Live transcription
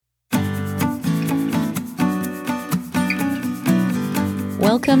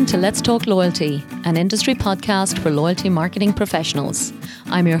Welcome to Let's Talk Loyalty, an industry podcast for loyalty marketing professionals.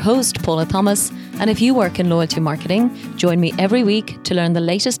 I'm your host, Paula Thomas, and if you work in loyalty marketing, join me every week to learn the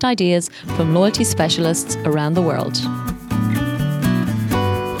latest ideas from loyalty specialists around the world.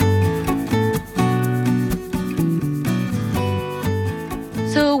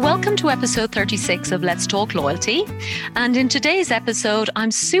 So welcome to episode 36 of Let's Talk Loyalty. And in today's episode, I'm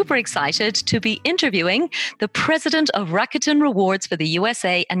super excited to be interviewing the president of Rakuten Rewards for the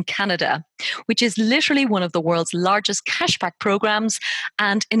USA and Canada, which is literally one of the world's largest cashback programs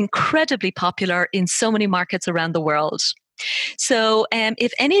and incredibly popular in so many markets around the world. So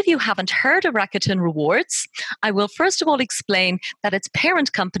if any of you haven't heard of Rakuten Rewards, I will first of all explain that its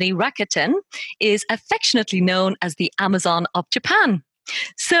parent company, Rakuten, is affectionately known as the Amazon of Japan.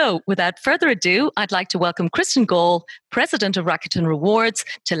 So without further ado, I'd like to welcome Kristen Gall, President of Rakuten Rewards,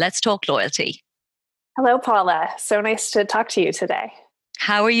 to Let's Talk Loyalty. Hello, Paula. So nice to talk to you today.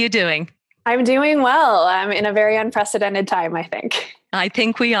 How are you doing? I'm doing well. I'm in a very unprecedented time, I think. I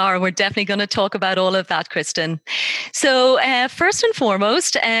think we are. We're definitely going to talk about all of that, Kristen. So first and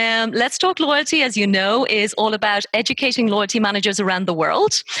foremost, Let's Talk Loyalty, as you know, is all about educating loyalty managers around the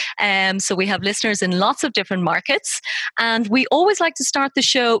world. So we have listeners in lots of different markets. And we always like to start the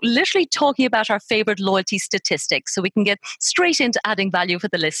show literally talking about our favorite loyalty statistics so we can get straight into adding value for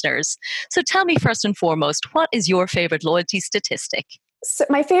the listeners. So tell me first and foremost, what is your favorite loyalty statistic? So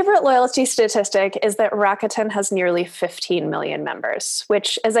my favorite loyalty statistic is that Rakuten has nearly 15 million members,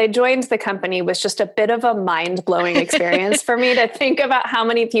 which as I joined the company was just a bit of a mind-blowing experience for me to think about how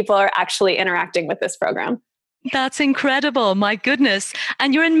many people are actually interacting with this program. That's incredible. My goodness.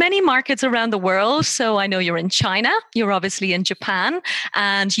 And you're in many markets around the world. So I know you're in China, you're obviously in Japan,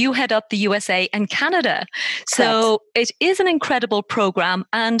 and you head up the USA and Canada. So It is an incredible program.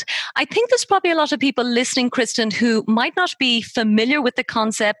 And I think there's probably a lot of people listening, Kristen, who might not be familiar with the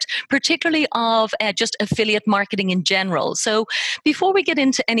concept, particularly of just affiliate marketing in general. So before we get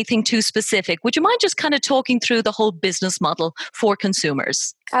into anything too specific, would you mind just kind of talking through the whole business model for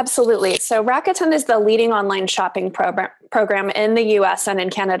consumers? Absolutely. So Rakuten is the leading online shopping program in the US and in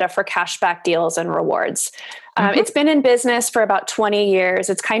Canada for cashback deals and rewards. It's been in business for about 20 years.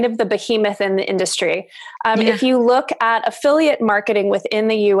 It's kind of the behemoth in the industry. If you look at affiliate marketing within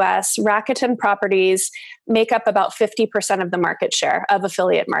the US, Rakuten properties make up about 50% of the market share of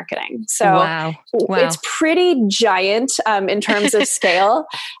affiliate marketing. So It's pretty giant in terms of scale.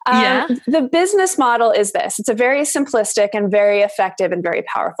 The business model is this. It's a very simplistic and very effective and very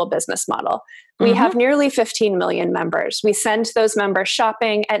powerful business model. We have nearly 15 million members. We send those members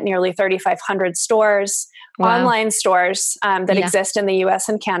shopping at nearly 3,500 stores, online stores that exist in the US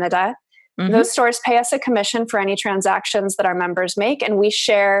and Canada. Those stores pay us a commission for any transactions that our members make, and we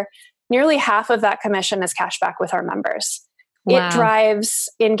share nearly half of that commission as cashback with our members. It drives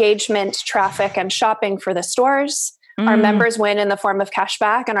engagement, traffic, and shopping for the stores. Our members win in the form of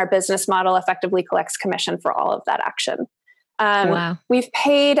cashback, and our business model effectively collects commission for all of that action. We've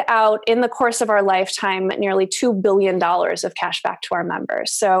paid out in the course of our lifetime nearly $2 billion of cashback to our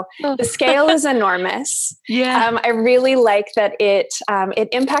members. So the scale is enormous. I really like that it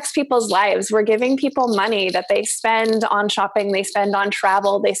impacts people's lives. We're giving people money that they spend on shopping, they spend on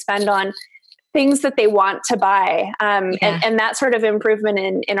travel, they spend on things that they want to buy. And that sort of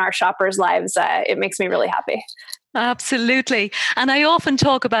improvement in our shoppers' lives, it makes me really happy. Absolutely. And I often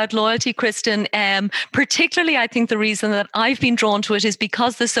talk about loyalty, Kristen. Particularly, I think the reason that I've been drawn to it is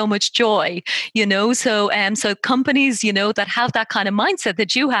because there's so much joy, so companies, that have that kind of mindset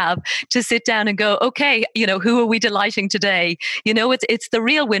that you have to sit down and go, okay, who are we delighting today? It's the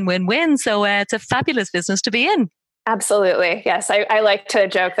real win-win-win. So it's a fabulous business to be in. Absolutely. Yes. I like to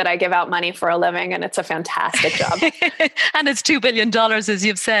joke that I give out money for a living and it's a fantastic job. And it's $2 billion, as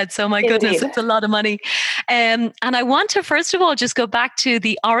you've said. So my goodness, it's a lot of money. And I want to, first of all, just go back to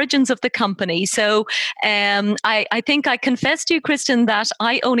the origins of the company. So I think I confessed to you, Kristen, that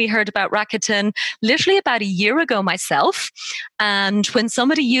I only heard about Rakuten literally about a year ago myself. And when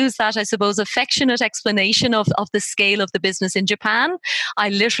somebody used that, I suppose, affectionate explanation of the scale of the business in Japan, I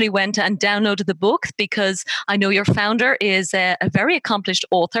literally went and downloaded the book because I know your founder is a very accomplished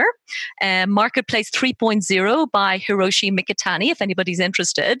author, Marketplace 3.0 by Hiroshi Mikitani, if anybody's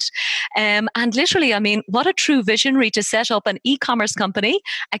interested. And literally, I mean, what a true visionary to set up an e-commerce company,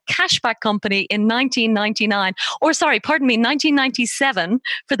 a cashback company in 1997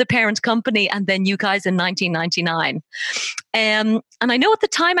 for the parent company, and then you guys in 1999. And I know at the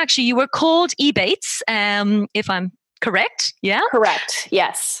time, actually, you were called Ebates, if I'm correct. Yeah? Correct.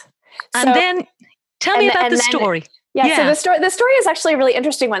 Yes. And then tell me about the story. So the story is actually a really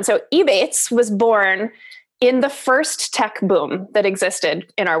interesting one. So Ebates was born in the first tech boom that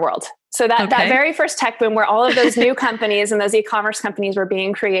existed in our world. So that very first tech boom where all of those new companies and those e-commerce companies were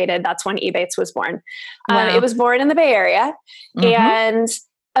being created, that's when Ebates was born. Wow. It was born in the Bay Area. And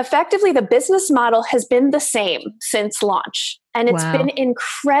effectively, the business model has been the same since launch. And it's been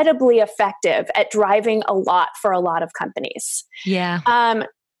incredibly effective at driving a lot for a lot of companies. Yeah.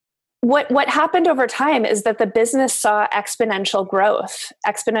 What happened over time is that the business saw exponential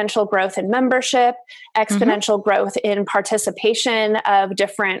growth in membership, exponential growth in participation of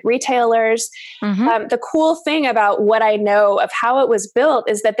different retailers. The cool thing about what I know of how it was built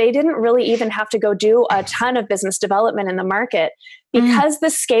is that they didn't really even have to go do a ton of business development in the market because the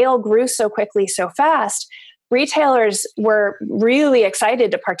scale grew so quickly, so fast. Retailers were really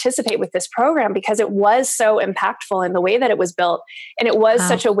excited to participate with this program because it was so impactful in the way that it was built. And it was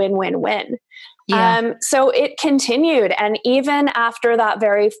such a win-win-win. Yeah. So it continued. And even after that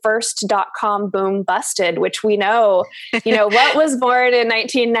very first .com boom busted, which we know, what was born in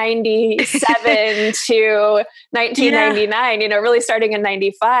 1997 to 1999, really starting in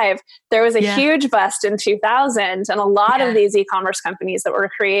 95, there was a huge bust in 2000. And a lot of these e-commerce companies that were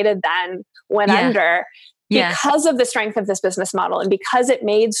created then went under. Because of the strength of this business model and because it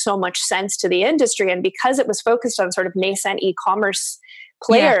made so much sense to the industry and because it was focused on sort of nascent e-commerce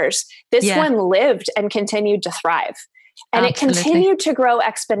players, this one lived and continued to thrive. And it continued to grow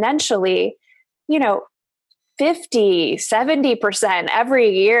exponentially, 50, 70% every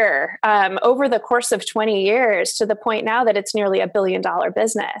year over the course of 20 years to the point now that it's nearly $1 billion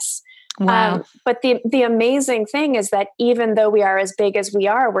business. Wow. But the amazing thing is that even though we are as big as we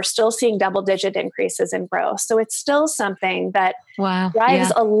are, we're still seeing double-digit increases in growth. So it's still something that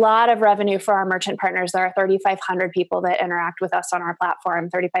drives a lot of revenue for our merchant partners. There are 3,500 people that interact with us on our platform,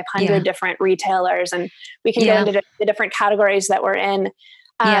 3,500 different retailers, and we can go into the different categories that we're in.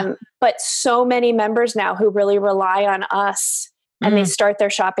 But so many members now who really rely on us and they start their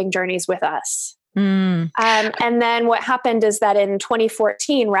shopping journeys with us. And then what happened is that in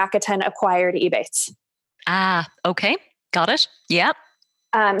 2014, Rakuten acquired Ebates. Okay. Got it. Yep.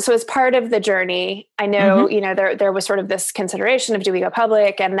 So as part of the journey, I know, there was sort of this consideration of do we go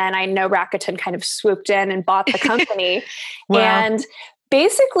public? And then I know Rakuten kind of swooped in and bought the company and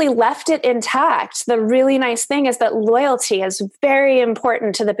basically left it intact. The really nice thing is that loyalty is very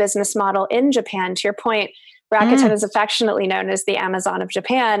important to the business model in Japan. To your point, Rakuten is affectionately known as the Amazon of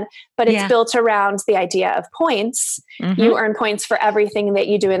Japan, but it's built around the idea of points. You earn points for everything that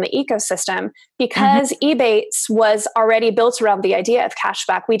you do in the ecosystem. Because Ebates was already built around the idea of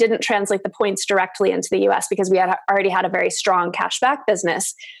cashback, we didn't translate the points directly into the US because we had already had a very strong cashback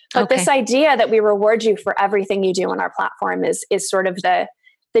business. But this idea that we reward you for everything you do on our platform is sort of the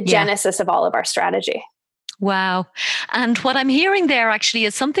genesis of all of our strategy. Wow. And what I'm hearing there actually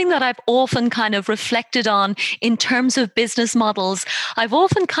is something that I've often kind of reflected on in terms of business models. I've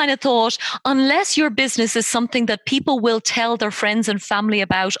often kind of thought, unless your business is something that people will tell their friends and family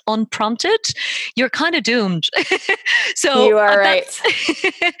about unprompted, you're kind of doomed. So you are right.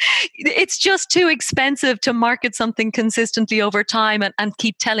 It's just too expensive to market something consistently over time and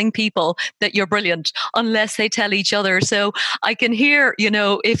keep telling people that you're brilliant unless they tell each other. So I can hear,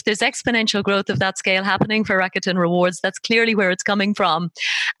 if there's exponential growth of that scale happening for Rakuten Rewards, that's clearly where it's coming from.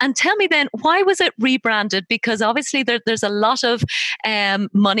 And tell me then, why was it rebranded? Because obviously there's a lot of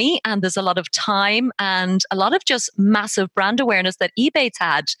money and there's a lot of time and a lot of just massive brand awareness that Ebates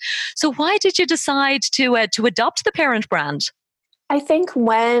had. So why did you decide to adopt the parent brand? I think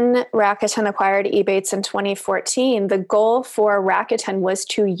when Rakuten acquired Ebates in 2014, the goal for Rakuten was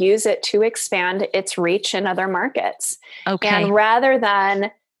to use it to expand its reach in other markets. Okay. And rather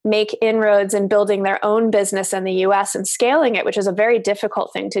than make inroads in building their own business in the US and scaling it, which is a very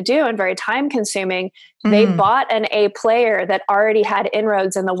difficult thing to do and very time consuming, they bought an A player that already had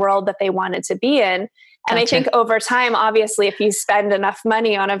inroads in the world that they wanted to be in. And I think over time, obviously, if you spend enough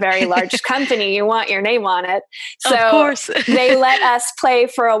money on a very large company, you want your name on it. So of course. They let us play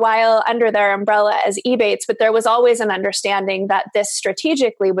for a while under their umbrella as Ebates, but there was always an understanding that this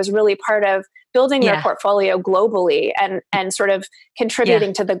strategically was really part of building their portfolio globally and sort of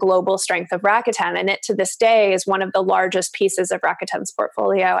contributing to the global strength of Rakuten. And it to this day is one of the largest pieces of Rakuten's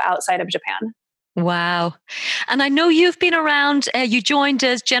portfolio outside of Japan. Wow. And I know you've been around, you joined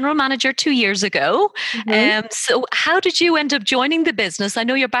as general manager 2 years ago. So how did you end up joining the business? I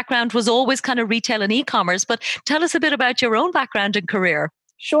know your background was always kind of retail and e-commerce, but tell us a bit about your own background and career.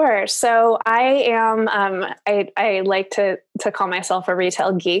 Sure. So I am, I like to call myself a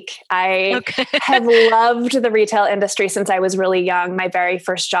retail geek. I Okay. have loved the retail industry since I was really young. My very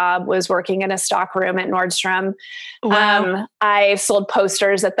first job was working in a stock room at Nordstrom. Wow. I sold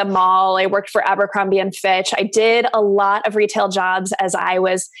posters at the mall. I worked for Abercrombie and Fitch. I did a lot of retail jobs as I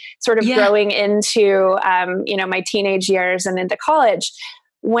was sort of Yeah. growing into, my teenage years and into college.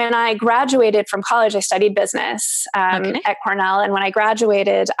 When I graduated from college, I studied business Okay. at Cornell. And when I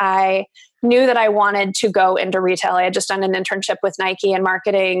graduated, I knew that I wanted to go into retail. I had just done an internship with Nike in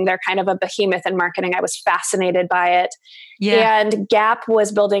marketing. They're kind of a behemoth in marketing. I was fascinated by it. Yeah. And Gap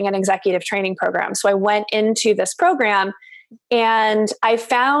was building an executive training program. So I went into this program and I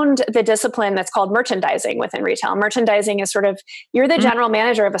found the discipline that's called merchandising within retail. Merchandising is sort of, you're the general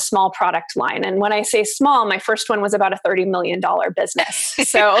manager of a small product line. And when I say small, my first one was about a $30 million business.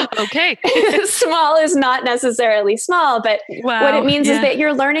 So Okay. small is not necessarily small, but Wow. what it means is Yeah. that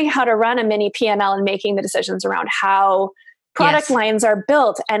you're learning how to run a mini P&L and making the decisions around how product Yes. lines are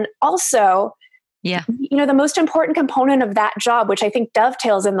built. And also, Yeah. the most important component of that job, which I think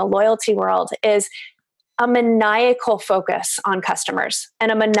dovetails in the loyalty world, is a maniacal focus on customers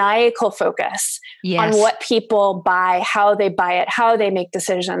and a maniacal focus on Yes. what people buy, how they buy it, how they make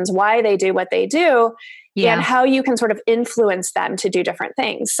decisions, why they do what they do, Yeah. and how you can sort of influence them to do different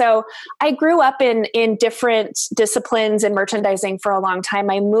things. So I grew up in different disciplines in merchandising for a long time.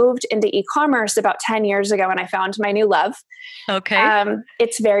 I moved into e-commerce about 10 years ago and I found my new love. Okay.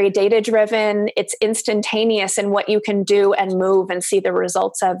 It's very data driven. It's instantaneous in what you can do and move and see the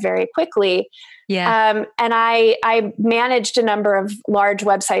results of very quickly. Yeah. And I managed a number of large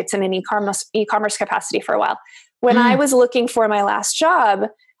websites in an e-commerce capacity for a while. When I was looking for my last job,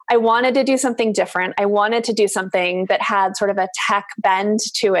 I wanted to do something different. I wanted to do something that had sort of a tech bend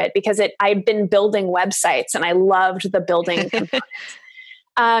to it because I'd been building websites and I loved the building component.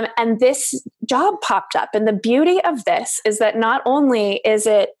 And this job popped up. And the beauty of this is that not only is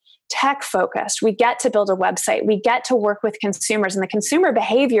it tech focused, we get to build a website, we get to work with consumers, and the consumer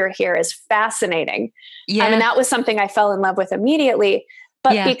behavior here is fascinating. Yeah. And that was something I fell in love with immediately.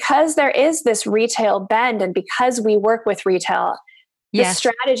 But Yeah. because there is this retail bend and because we work with retail, the Yes.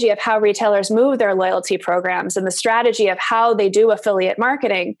 strategy of how retailers move their loyalty programs and the strategy of how they do affiliate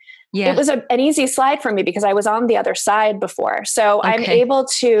marketing, Yeah. it was an easy slide for me because I was on the other side before. So I'm Okay. able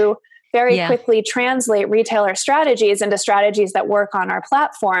to very Yeah. quickly translate retailer strategies into strategies that work on our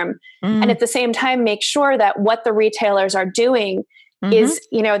platform. And at the same time, make sure that what the retailers are doing is,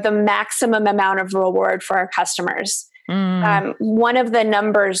 the maximum amount of reward for our customers. One of the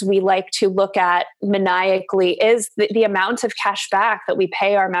numbers we like to look at maniacally is the amount of cash back that we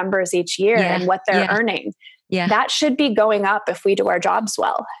pay our members each year and what they're earning. Yeah. That should be going up if we do our jobs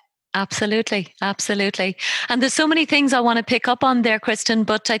well. Absolutely. Absolutely. And there's so many things I want to pick up on there, Kristen,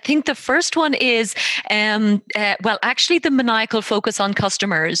 but I think the first one is, actually the maniacal focus on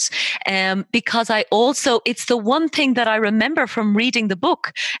customers, because it's the one thing that I remember from reading the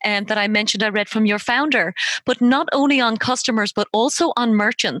book that I mentioned I read from your founder, but not only on customers, but also on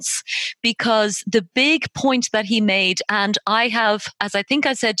merchants, because the big point that he made, and I have, as I think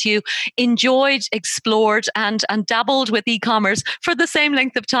I said to you, enjoyed, explored, and dabbled with e-commerce for the same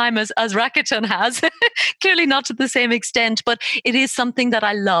length of time as Rakuten has. Clearly not to the same extent, but it is something that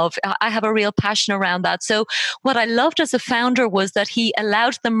I love. I have a real passion around that. So what I loved as a founder was that he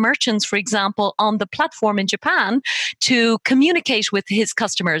allowed the merchants, for example, on the platform in Japan to communicate with his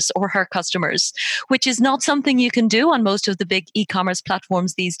customers or her customers, which is not something you can do on most of the big e-commerce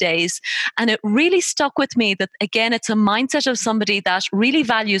platforms these days. And it really stuck with me that, again, it's a mindset of somebody that really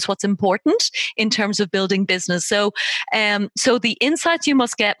values what's important in terms of building business. So the insights you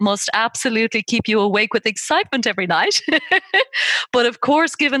must get must absolutely keep you awake with excitement every night. But of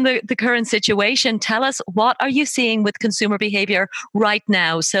course, given the current situation, tell us, what are you seeing with consumer behavior right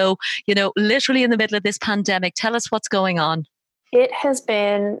now? So, literally in the middle of this pandemic, tell us what's going on. It has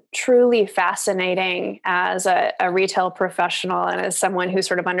been truly fascinating as a retail professional and as someone who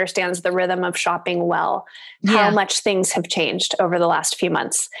sort of understands the rhythm of shopping well, how much things have changed over the last few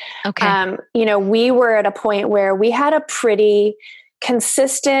months. Okay. We were at a point where we had a pretty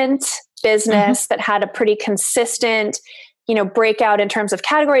consistent business that had a pretty consistent, breakout in terms of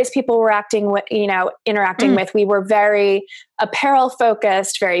categories people were interacting with. We were very apparel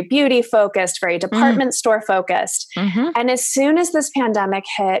focused, very beauty focused, very department store focused. And as soon as this pandemic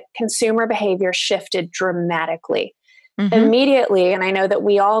hit, consumer behavior shifted dramatically. Immediately, and I know that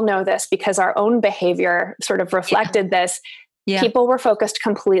we all know this because our own behavior sort of reflected this, people were focused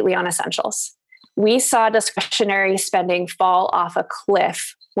completely on essentials. We saw discretionary spending fall off a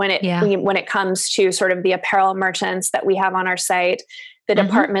cliff when it comes to sort of the apparel merchants that we have on our site, the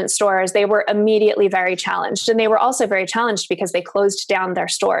department stores, they were immediately very challenged. And they were also very challenged because they closed down their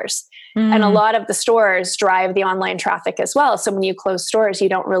stores. And a lot of the stores drive the online traffic as well. So when you close stores, you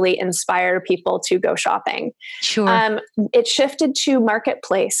don't really inspire people to go shopping. Sure. It shifted to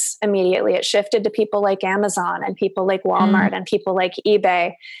marketplace immediately. It shifted to people like Amazon and people like Walmart and people like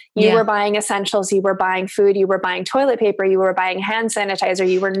eBay. You were buying essentials, you were buying food, you were buying toilet paper, you were buying hand sanitizer,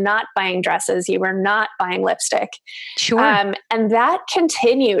 you were not buying dresses, you were not buying lipstick. Sure. And that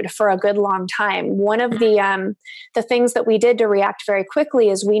continued for a good long time. One of the things that we did to react very quickly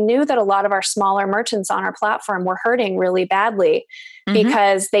is we knew that a lot of our smaller merchants on our platform were hurting really badly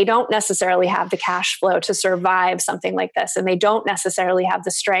because they don't necessarily have the cash flow to survive something like this. And they don't necessarily have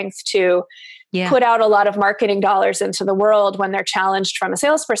the strength to put out a lot of marketing dollars into the world when they're challenged from a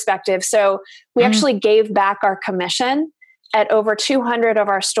sales perspective. So we actually gave back our commission at over 200 of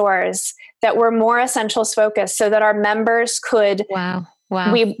our stores that were more essentials focused so that our members could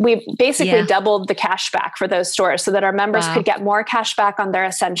we basically doubled the cash back for those stores so that our members could get more cash back on their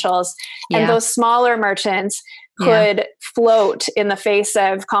essentials. And those smaller merchants could float in the face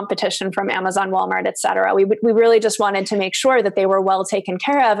of competition from Amazon, Walmart, et cetera. We really just wanted to make sure that they were well taken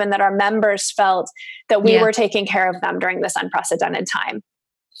care of and that our members felt that we were taking care of them during this unprecedented time.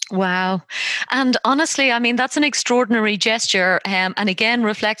 Wow. And honestly, I mean, that's an extraordinary gesture. And again,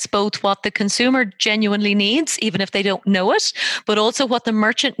 reflects both what the consumer genuinely needs, even if they don't know it, but also what the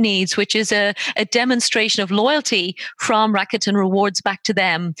merchant needs, which is a demonstration of loyalty from Rakuten Rewards back to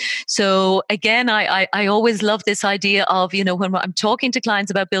them. So again, I always love this idea of, when I'm talking to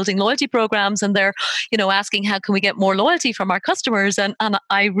clients about building loyalty programs and they're, asking how can we get more loyalty from our customers? And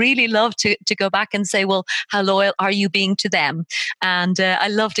I really love to go back and say, well, how loyal are you being to them? And I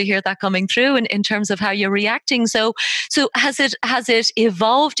love to hear that coming through in terms of how you're reacting. So has it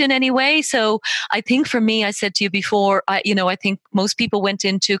evolved in any way? So I think for me, I said to you before, I think most people went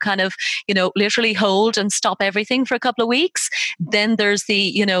into kind of, literally hold and stop everything for a couple of weeks. Then there's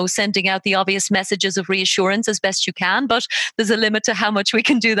the, sending out the obvious messages of reassurance as best you can, but there's a limit to how much we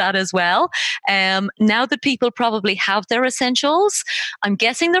can do that as well. Now that people probably have their essentials, I'm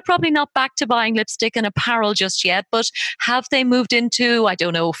guessing they're probably not back to buying lipstick and apparel just yet, but have they moved into, I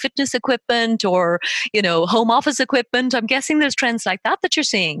don't know, fitness equipment or, home office equipment? I'm guessing there's trends like that you're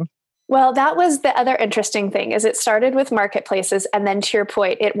seeing. Well, that was the other interesting thing is it started with marketplaces. And then to your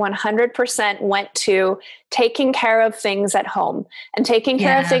point, it 100% went to taking care of things at home. And taking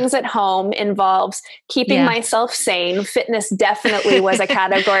care of things at home involves keeping myself sane. Fitness definitely was a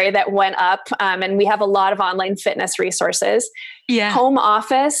category that went up. And we have a lot of online fitness resources. Home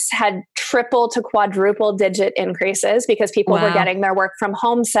office had triple to quadruple digit increases because people were getting their work from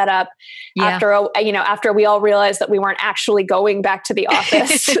home set up after we all realized that we weren't actually going back to the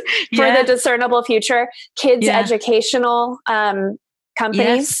office for the discernible future. Kids educational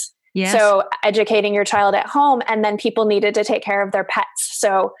companies. So educating your child at home, and then people needed to take care of their pets.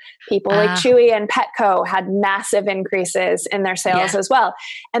 So people like Chewy and Petco had massive increases in their sales as well.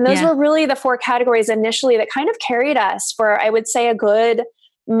 And those were really the four categories initially that kind of carried us for, I would say, a good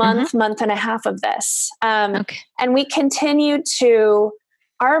month and a half of this. And we continued to,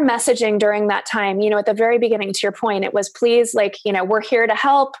 our messaging during that time, at the very beginning, to your point, it was please, we're here to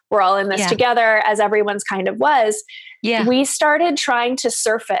help. We're all in this together, as everyone's kind of was. We started trying to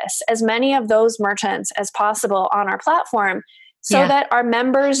surface as many of those merchants as possible on our platform so that our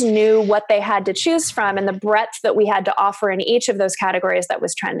members knew what they had to choose from and the breadth that we had to offer in each of those categories that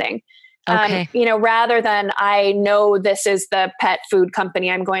was trending. Rather than I know this is the pet food company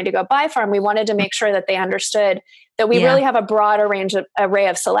I'm going to go buy from, we wanted to make sure that they understood that we really have a broader array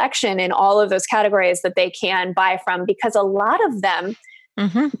of selection in all of those categories that they can buy from, because a lot of them,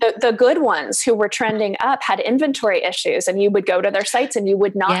 the good ones who were trending up had inventory issues, and you would go to their sites and you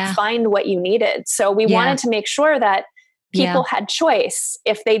would not find what you needed. So we wanted to make sure that people had choice.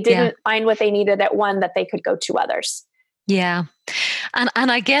 If they didn't find what they needed at one, that they could go to others. Yeah.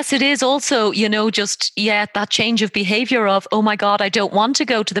 And I guess it is also, that change of behavior of, oh my God, I don't want to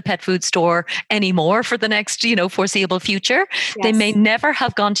go to the pet food store anymore for the next, foreseeable future. Yes. They may never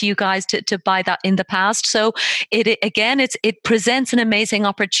have gone to you guys to buy that in the past. So it presents an amazing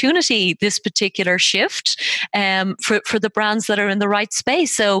opportunity, this particular shift, for the brands that are in the right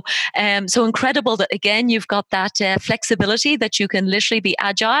space. So incredible that again, you've got that flexibility that you can literally be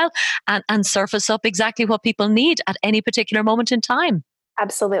agile and surface up exactly what people need at any particular moment in time.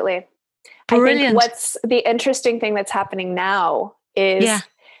 Absolutely. Brilliant. I think what's the interesting thing that's happening now is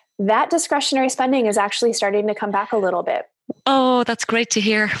that discretionary spending is actually starting to come back a little bit. Oh, that's great to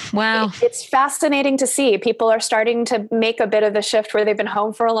hear. Wow. It's fascinating to see. People are starting to make a bit of the shift where they've been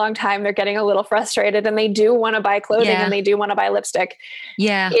home for a long time. They're getting a little frustrated and they do want to buy clothing Yeah. and they do want to buy lipstick.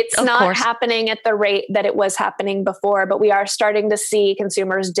 Yeah, It's of not course. happening at the rate that it was happening before, but we are starting to see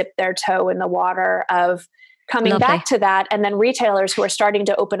consumers dip their toe in the water of coming back Lovely. to that. And then retailers who are starting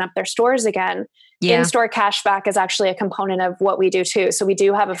to open up their stores again. Yeah. In-store cashback is actually a component of what we do too. So we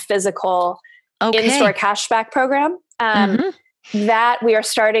do have a physical in-store Okay. cashback program. Hmm. That we are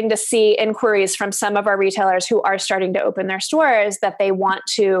starting to see inquiries from some of our retailers who are starting to open their stores that they want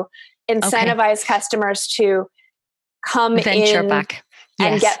to Okay. incentivize customers to come Venture in back.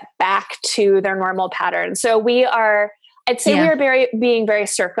 and Yes. get back to their normal pattern. So I'd say we Yeah. are being very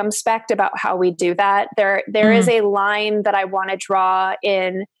circumspect about how we do that. There is Mm. a line that I want to draw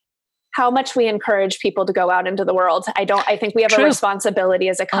in how much we encourage people to go out into the world. I think we have a True. responsibility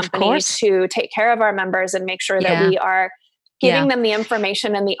as a Of company course. to take care of our members and make sure that Yeah. we are Yeah. giving them the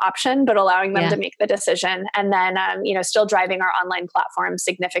information and the option, but allowing them Yeah. to make the decision. And then, still driving our online platform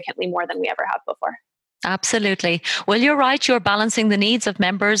significantly more than we ever have before. Absolutely. Well, you're right. You're balancing the needs of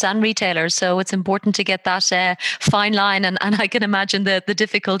members and retailers. So it's important to get that fine line. And I can imagine the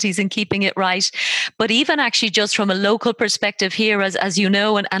difficulties in keeping it right. But even actually, just from a local perspective here, as you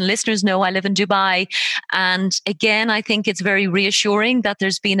know, and listeners know, I live in Dubai. And again, I think it's very reassuring that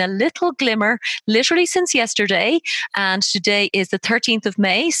there's been a little glimmer literally since yesterday. And today is the 13th of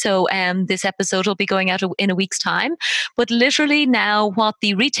May. So this episode will be going out in a week's time. But literally now, what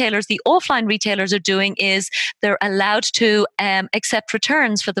the retailers, the offline retailers, are doing is they're allowed to accept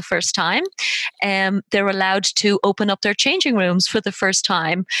returns for the first time. They're allowed to open up their changing rooms for the first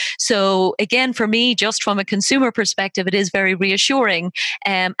time. So again, for me, just from a consumer perspective, it is very reassuring.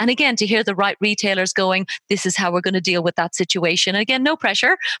 And again, to hear the right retailers going, this is how we're going to deal with that situation. Again, no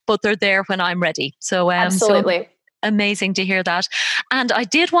pressure, but they're there when I'm ready. So Absolutely. amazing to hear that. And I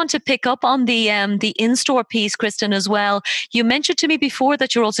did want to pick up on the in-store piece, Kristen, as well. You mentioned to me before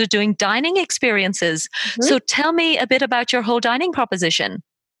that you're also doing dining experiences. Mm-hmm. So tell me a bit about your whole dining proposition.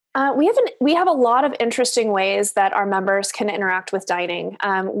 We have a lot of interesting ways that our members can interact with dining.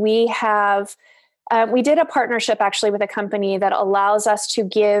 We did a partnership actually with a company that allows us to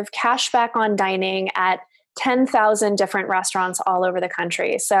give cash back on dining at 10,000 different restaurants all over the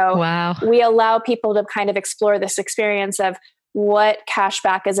country. So Wow. we allow people to kind of explore this experience of what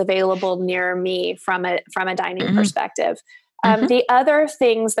cashback is available near me from a dining Mm-hmm. perspective. Mm-hmm. The other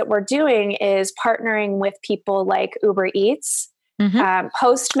things that we're doing is partnering with people like Uber Eats, Mm-hmm.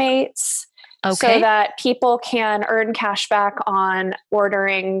 Postmates, so Okay. that people can earn cash back on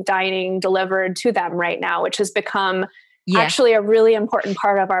ordering dining delivered to them right now, which has become Yeah. actually a really important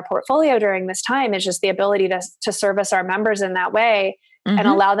part of our portfolio during this time, is just the ability to service our members in that way and Mm-hmm.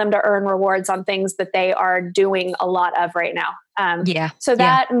 allow them to earn rewards on things that they are doing a lot of right now. Yeah. So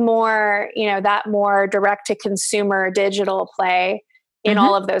Yeah. that more direct to consumer digital play in Mm-hmm.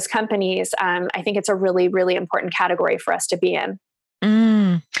 all of those companies, I think it's a really, really important category for us to be in.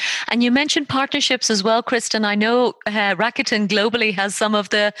 Mm. And you mentioned partnerships as well, Kristen. I know Rakuten globally has some of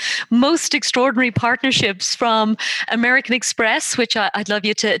the most extraordinary partnerships, from American Express, which I'd love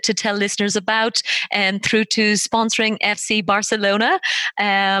you to tell listeners about, and through to sponsoring FC Barcelona.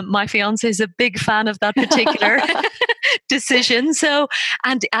 My fiance is a big fan of that particular decision. So,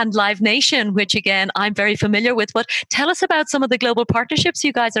 and Live Nation, which again, I'm very familiar with. But tell us about some of the global partnerships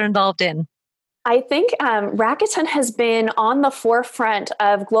you guys are involved in. I think Rakuten has been on the forefront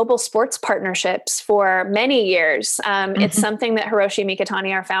of global sports partnerships for many years. It's Mm-hmm. something that Hiroshi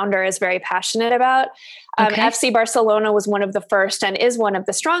Mikitani, our founder, is very passionate about. Okay. FC Barcelona was one of the first and is one of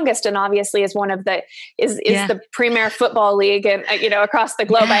the strongest, and obviously is Yeah. the premier football league and across the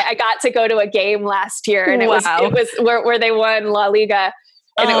globe. Yeah. I got to go to a game last year, and Wow. it was where they won La Liga.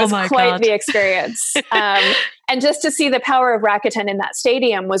 And it Oh was my quite God. the experience. And just to see the power of Rakuten in that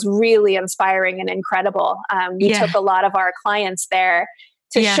stadium was really inspiring and incredible. We Yeah. took a lot of our clients there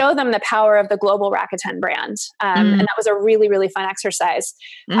to Yeah. show them the power of the global Rakuten brand. And that was a really, really fun exercise.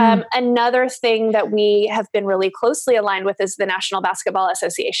 Mm. Another thing that we have been really closely aligned with is the National Basketball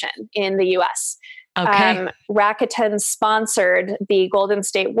Association in the US. Okay. Rakuten sponsored the Golden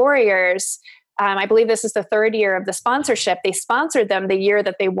State Warriors. I believe this is the third year of the sponsorship. They sponsored them the year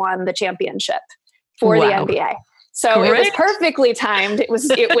that they won the championship for the Wow. NBA. So it was Great. perfectly timed. It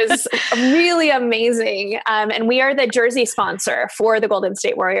was really amazing. And we are the jersey sponsor for the Golden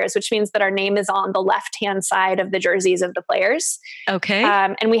State Warriors, which means that our name is on the left-hand side of the jerseys of the players. Okay.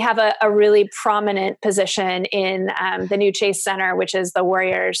 And we have a really prominent position in the new Chase Center, which is the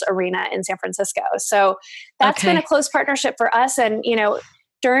Warriors arena in San Francisco. So that's been a close partnership for us. And,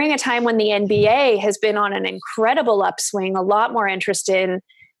 during a time when the NBA has been on an incredible upswing, a lot more interest in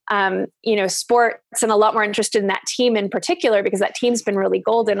sports, and a lot more interested in that team in particular, because that team's been really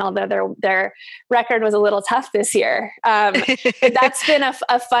golden, although their record was a little tough this year. But that's been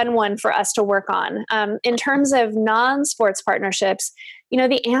a fun one for us to work on. In terms of non-sports partnerships,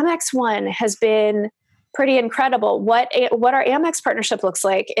 the Amex one has been pretty incredible. What our Amex partnership looks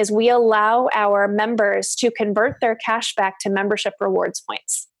like is we allow our members to convert their cash back to membership rewards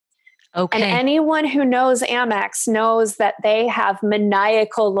points. Okay. And anyone who knows Amex knows that they have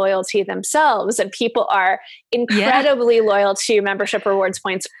maniacal loyalty themselves, and people are incredibly loyal to membership rewards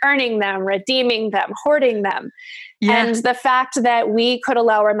points, earning them, redeeming them, hoarding them. Yeah. And the fact that we could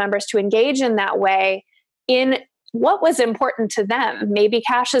allow our members to engage in that way in what was important to them. Maybe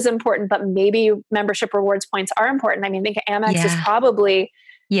cash is important, but maybe membership rewards points are important. I mean, I think Amex is probably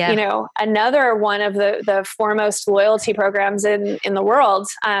another one of the foremost loyalty programs in the world.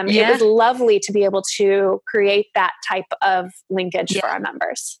 It was lovely to be able to create that type of linkage for our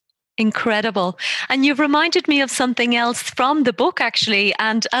members. Incredible. And you've reminded me of something else from the book, actually.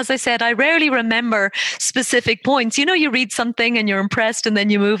 And as I said, I rarely remember specific points. You read something and you're impressed and then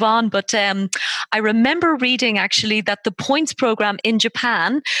you move on. But I remember reading actually that the points program in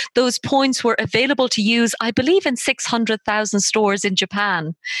Japan, those points were available to use, I believe, in 600,000 stores in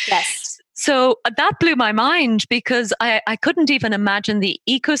Japan. Yes. So that blew my mind, because I couldn't even imagine the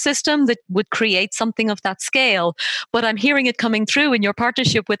ecosystem that would create something of that scale. But I'm hearing it coming through in your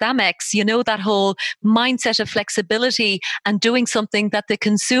partnership with Amex, that whole mindset of flexibility and doing something that the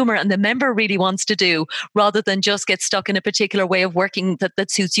consumer and the member really wants to do, rather than just get stuck in a particular way of working that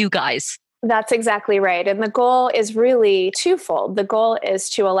suits you guys. That's exactly right. And the goal is really twofold. The goal is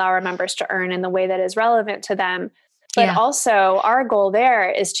to allow our members to earn in the way that is relevant to them. But also our goal there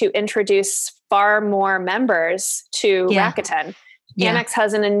is to introduce far more members to Rakuten. Amex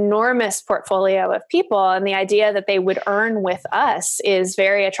has an enormous portfolio of people, and the idea that they would earn with us is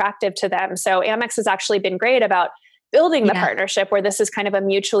very attractive to them. So Amex has actually been great about building the partnership where this is kind of a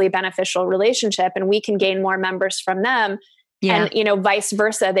mutually beneficial relationship, and we can gain more members from them. And, vice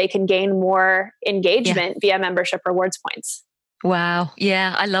versa, they can gain more engagement via membership rewards points. Wow.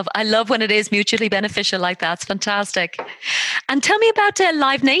 Yeah. I love when it is mutually beneficial like that. It's fantastic. And tell me about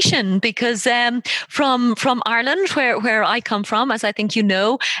Live Nation, because from Ireland, where I come from, as I think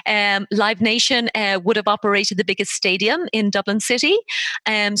Live Nation would have operated the biggest stadium in Dublin City.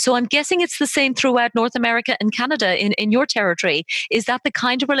 So I'm guessing it's the same throughout North America and Canada in your territory. Is that the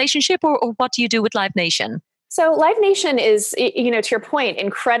kind of relationship, or what do you do with Live Nation? So Live Nation is, to your point,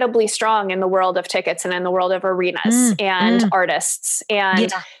 incredibly strong in the world of tickets and in the world of arenas and artists. And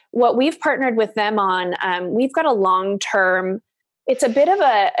what we've partnered with them on, we've got a long-term, it's a bit of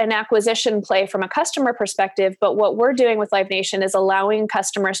an acquisition play from a customer perspective, but what we're doing with Live Nation is allowing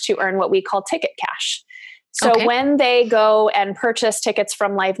customers to earn what we call ticket cash. So when they go and purchase tickets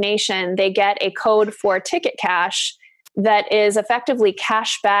from Live Nation, they get a code for ticket cash that is effectively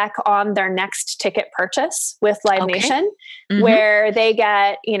cash back on their next ticket purchase with Live Nation, where they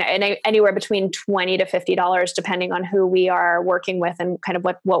get, anywhere between $20 to $50, depending on who we are working with and kind of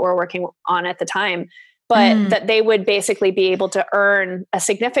what we're working on at the time. But that they would basically be able to earn a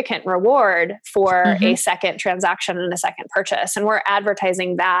significant reward for a second transaction and a second purchase. And we're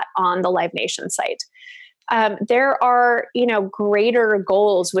advertising that on the Live Nation site. There are, greater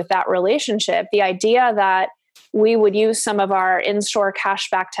goals with that relationship. The idea that we would use some of our in-store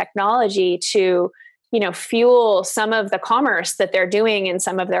cashback technology to, fuel some of the commerce that they're doing in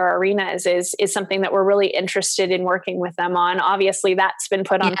some of their arenas is something that we're really interested in working with them on. Obviously, that's been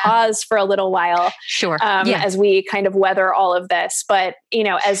put on pause for a little while, as we kind of weather all of this. But,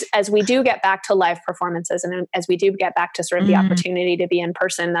 as we do get back to live performances, and as we do get back to sort of the opportunity to be in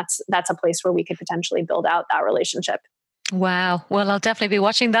person, that's a place where we could potentially build out that relationship. Wow. Well, I'll definitely be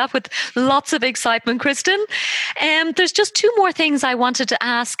watching that with lots of excitement, Kristen. There's just two more things I wanted to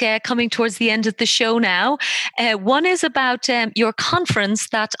ask coming towards the end of the show now. One is about your conference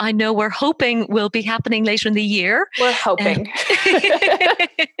that I know we're hoping will be happening later in the year. We're hoping.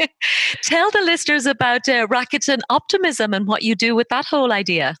 Tell the listeners about Rakuten Optimism and what you do with that whole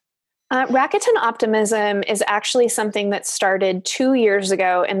idea. Rakuten Optimism is actually something that started 2 years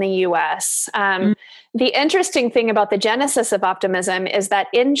ago in the US. The interesting thing about the genesis of Optimism is that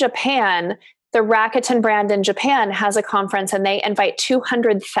in Japan, the Rakuten brand in Japan has a conference and they invite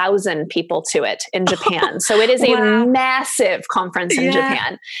 200,000 people to it in Japan. So it is a massive conference in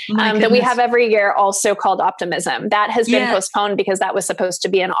Japan that we have every year, also called Optimism. That has been postponed because that was supposed to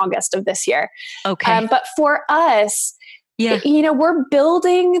be in August of this year. But for us, we're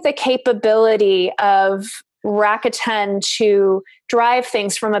building the capability of Rakuten to drive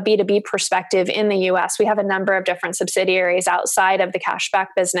things from a B2B perspective in the US. We have a number of different subsidiaries outside of the cashback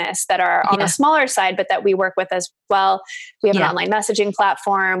business that are on the smaller side, but that we work with as well. We have an online messaging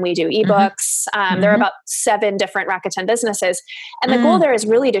platform. We do ebooks. There are about 7 different Rakuten businesses. And the goal there is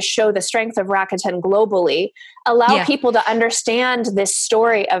really to show the strength of Rakuten globally, allow people to understand this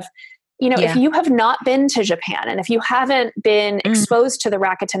story of, if you have not been to Japan and if you haven't been exposed to the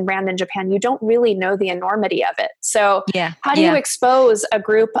Rakuten brand in Japan, you don't really know the enormity of it. So how do you expose a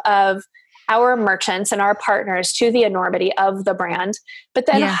group of our merchants and our partners to the enormity of the brand? But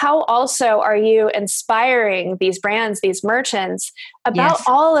then how also are you inspiring these brands, these merchants about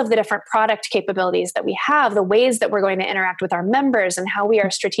all of the different product capabilities that we have, the ways that we're going to interact with our members and how we are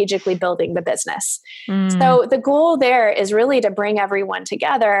strategically building the business. So the goal there is really to bring everyone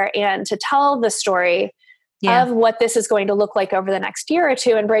together and to tell the story of what this is going to look like over the next year or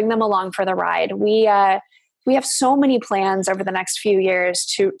two and bring them along for the ride. We have so many plans over the next few years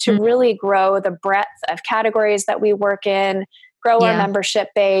to really grow the breadth of categories that we work in, grow our membership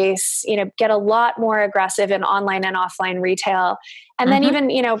base, get a lot more aggressive in online and offline retail. And then even,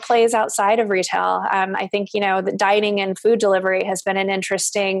 plays outside of retail. I think, the dining and food delivery has been an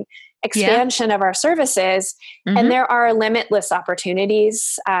interesting expansion of our services. And there are limitless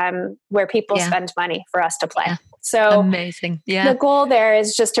opportunities where people spend money for us to play. So amazing. The goal there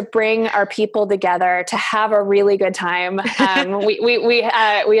is just to bring our people together to have a really good time. We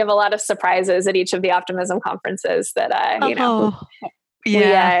have a lot of surprises at each of the Optimism conferences that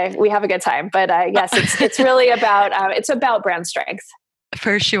we have a good time. But yes, it's really about brand strength.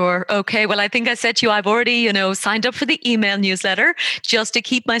 For sure. Okay. Well, I think I said to you, I've already, signed up for the email newsletter just to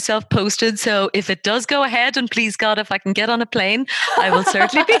keep myself posted. So if it does go ahead, and please God, if I can get on a plane, I will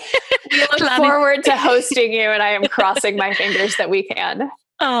certainly be we look forward to hosting you, and I am crossing my fingers that we can.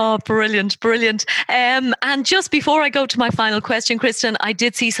 Oh, brilliant, brilliant. And just before I go to my final question, Kristen, I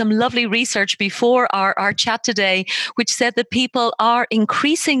did see some lovely research before our chat today, which said that people are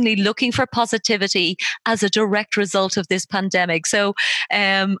increasingly looking for positivity as a direct result of this pandemic. So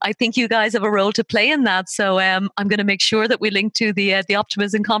I think you guys have a role to play in that. So I'm going to make sure that we link to the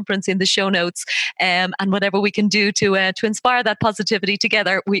Optimism Conference in the show notes, and whatever we can do to inspire that positivity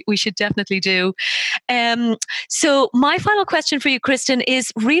together, we should definitely do. So my final question for you, Kristen,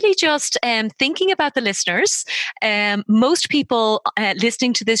 is really just thinking about the listeners. Most people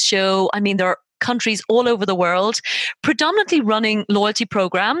listening to this show, there are countries all over the world, predominantly running loyalty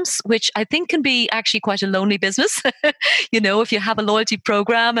programs, which I think can be actually quite a lonely business. If you have a loyalty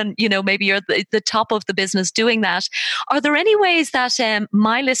program and, maybe you're the top of the business doing that. Are there any ways that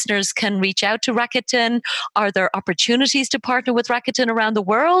my listeners can reach out to Rakuten? Are there opportunities to partner with Rakuten around the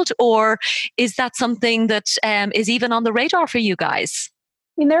world? Or is that something that is even on the radar for you guys?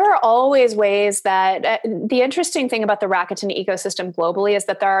 There are always ways that the interesting thing about the Rakuten ecosystem globally is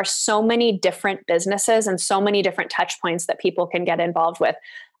that there are so many different businesses and so many different touch points that people can get involved with.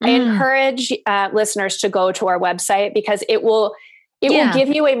 I encourage listeners to go to our website because it will give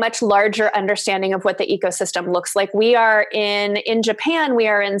you a much larger understanding of what the ecosystem looks like. We are in Japan, we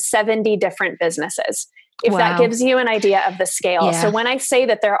are in 70 different businesses. If that gives you an idea of the scale. So when I say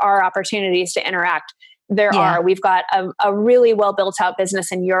that there are opportunities to interact, there are. We've got a really well built out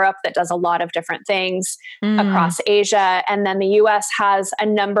business in Europe that does a lot of different things across Asia. And then the US has a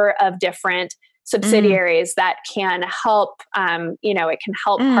number of different subsidiaries that can help, it can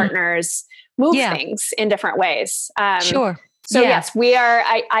help partners move things in different ways. Sure. So yes, we are,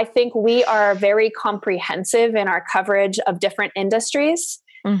 I think we are very comprehensive in our coverage of different industries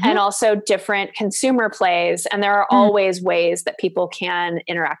and also different consumer plays. And there are always ways that people can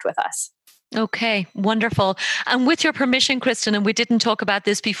interact with us. Okay, wonderful. And with your permission, Kristen, and we didn't talk about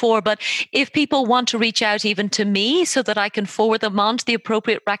this before, but if people want to reach out even to me so that I can forward them on to the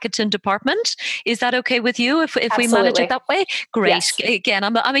appropriate Rakuten department, is that okay with you if we manage it that way? Great. Yes. Again,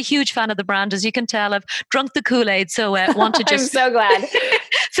 I'm a huge fan of the brand, as you can tell. I've drunk the Kool-Aid, so want to just I'm so glad.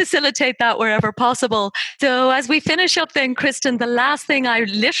 facilitate that wherever possible. So as we finish up then, Kristen, the last thing I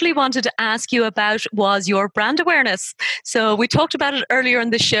literally wanted to ask you about was your brand awareness. So we talked about it earlier in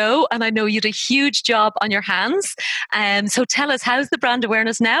the show, and I know you did a huge job on your hands. So tell us, how's the brand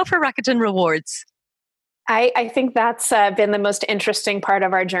awareness now for Rakuten Rewards? I think that's been the most interesting part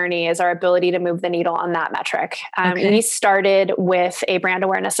of our journey is our ability to move the needle on that metric. We started with a brand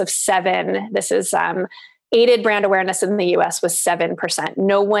awareness of 7. This is aided brand awareness in the US was 7%.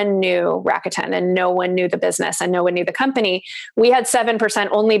 No one knew Rakuten and no one knew the business and no one knew the company. We had 7%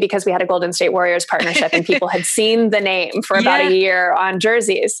 only because we had a Golden State Warriors partnership and people had seen the name for about a year on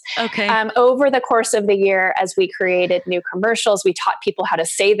jerseys. Okay. Over the course of the year, as we created new commercials, we taught people how to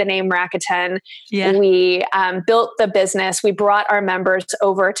say the name Rakuten. Yeah. We built the business. We brought our members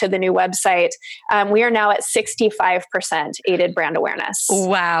over to the new website. We are now at 65% aided brand awareness.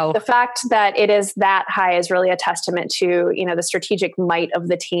 Wow. The fact that it is that high is really a testament to, the strategic might of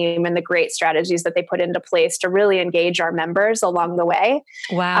the team and the great strategies that they put into place to really engage our members along the way.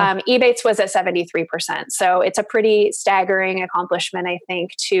 Wow. Ebates was at 73%. So it's a pretty staggering accomplishment, I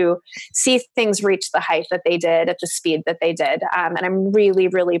think, to see things reach the height that they did at the speed that they did. And I'm really,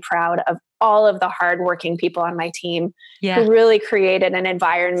 really proud of all of the hardworking people on my team who really created an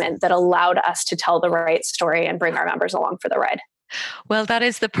environment that allowed us to tell the right story and bring our members along for the ride. Well, that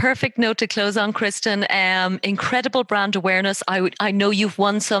is the perfect note to close on, Kristen. Incredible brand awareness. I know you've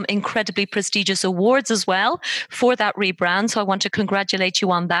won some incredibly prestigious awards as well for that rebrand. So I want to congratulate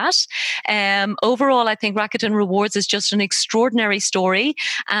you on that. Overall, I think Rakuten Rewards is just an extraordinary story.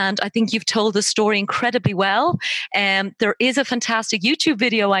 And I think you've told the story incredibly well. There is a fantastic YouTube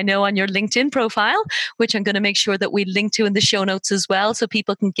video, I know, on your LinkedIn profile, which I'm going to make sure that we link to in the show notes as well, so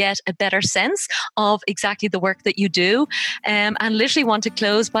people can get a better sense of exactly the work that you do. And literally want to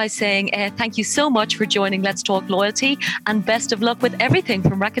close by saying thank you so much for joining Let's Talk Loyalty, and best of luck with everything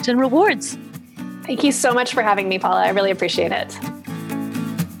from Rakuten Rewards. Thank you so much for having me, Paula. I really appreciate it.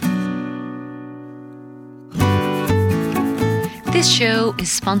 This show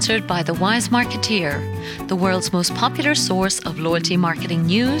is sponsored by The Wise Marketeer, the world's most popular source of loyalty marketing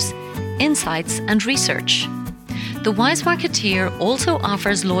news, insights, and research. The Wise Marketeer also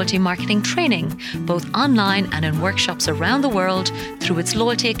offers loyalty marketing training, both online and in workshops around the world, through its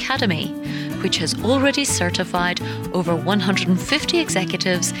Loyalty Academy, which has already certified over 150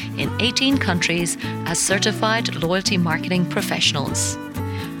 executives in 18 countries as certified loyalty marketing professionals.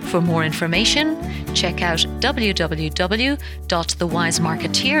 For more information, check out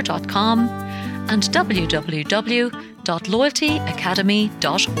www.thewisemarketeer.com and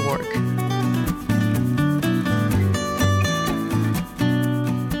www.loyaltyacademy.org.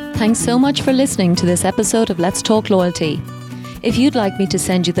 Thanks so much for listening to this episode of Let's Talk Loyalty. If you'd like me to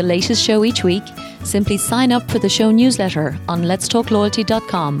send you the latest show each week, simply sign up for the show newsletter on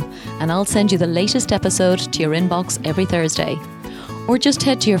letstalkloyalty.com and I'll send you the latest episode to your inbox every Thursday. Or just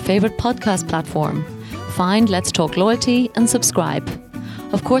head to your favourite podcast platform, find Let's Talk Loyalty and subscribe.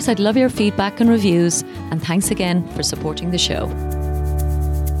 Of course, I'd love your feedback and reviews, and thanks again for supporting the show.